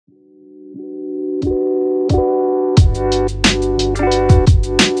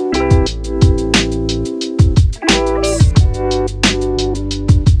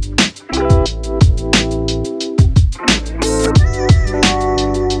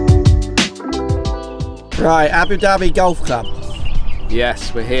Right, Abu Dhabi Golf Club.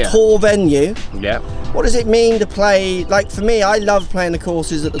 Yes, we're here. Tour venue. Yeah. What does it mean to play? Like for me, I love playing the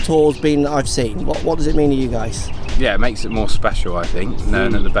courses that the tour's been that I've seen. What does it mean to you guys? Yeah, it makes it more special, I think,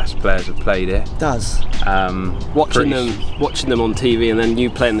 knowing that the best players have played it. It does. Watching them on TV and then you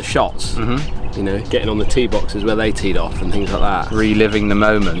playing the shots. You know, getting on the tee boxes where they teed off and things like that. Reliving the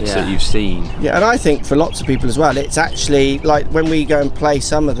moments that you've seen. Yeah, and I think for lots of people as well, it's actually like when we go and play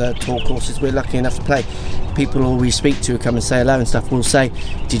some of the tour courses we're lucky enough to play, people all we speak to who come and say hello and stuff will say,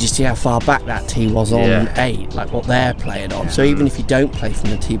 did you see how far back that tee was on 8, like what they're playing on? So even if you don't play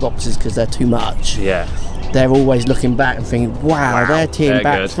from the tee boxes because they're too much, they're always looking back and thinking, wow, they're teeing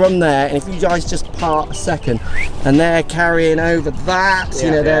back from there, and if you guys just part a second and they're carrying over that,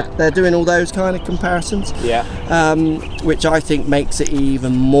 you know, they're doing all those kind of comparisons, which I think makes it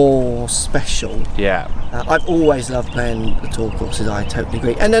even more special. I've always loved playing the tour courses, I totally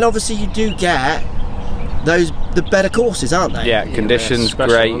agree. And then obviously you do get the better courses, aren't they? Yeah, conditions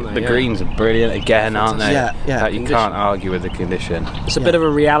great. The greens are brilliant again, aren't they? Like, you can't argue with the condition. It's a bit of a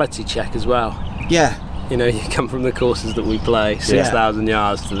reality check as well. You know, you come from the courses that we play, 6,000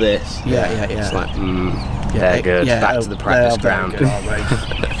 yards to this. It's like, they're good. Back to the practice ground.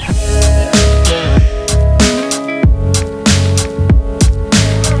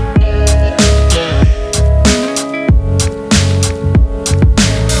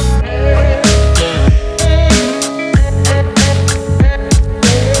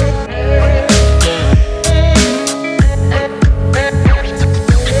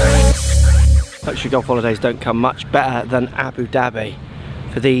 Luxury golf holidays don't come much better than Abu Dhabi.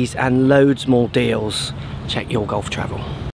 For these and loads more deals, check Your Golf Travel.